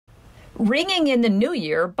Ringing in the new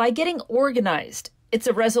year by getting organized. It's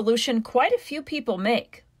a resolution quite a few people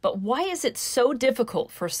make, but why is it so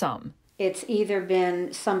difficult for some? It's either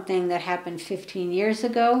been something that happened 15 years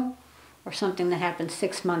ago or something that happened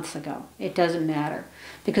 6 months ago. It doesn't matter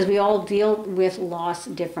because we all deal with loss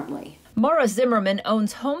differently. Mara Zimmerman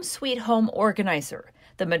owns Home Sweet Home Organizer.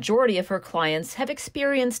 The majority of her clients have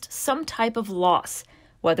experienced some type of loss,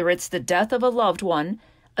 whether it's the death of a loved one,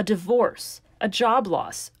 a divorce, a job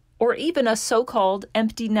loss, or even a so-called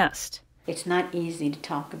empty nest. It's not easy to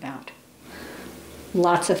talk about.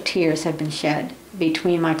 Lots of tears have been shed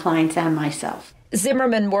between my clients and myself.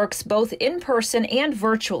 Zimmerman works both in person and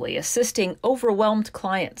virtually, assisting overwhelmed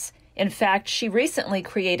clients. In fact, she recently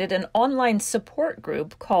created an online support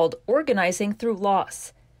group called Organizing Through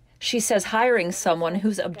Loss. She says hiring someone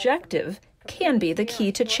whose objective can be the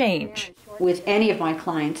key to change. With any of my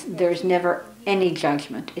clients, there's never any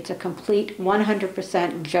judgment. It's a complete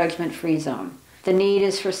 100% judgment-free zone. The need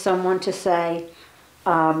is for someone to say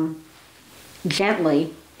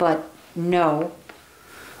gently, but no,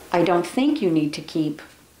 I don't think you need to keep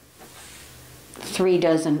 3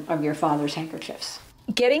 dozen of your father's handkerchiefs.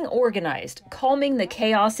 Getting organized, calming the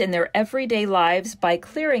chaos in their everyday lives by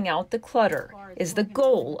clearing out the clutter is the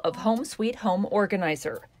goal of Home Sweet Home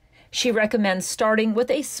Organizer. She recommends starting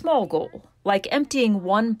with a small goal, like emptying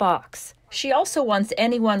 1 box. She also wants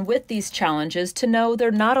anyone with these challenges to know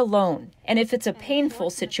they're not alone. And if it's a painful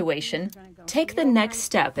situation, take the next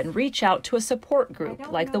step and reach out to a support group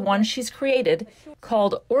like the one she's created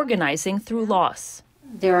called Organizing Through Loss.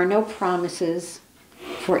 There are no promises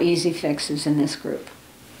for easy fixes in this group.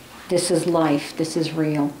 This is life. This is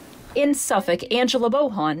real. In Suffolk, Angela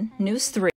Bohan, News 3.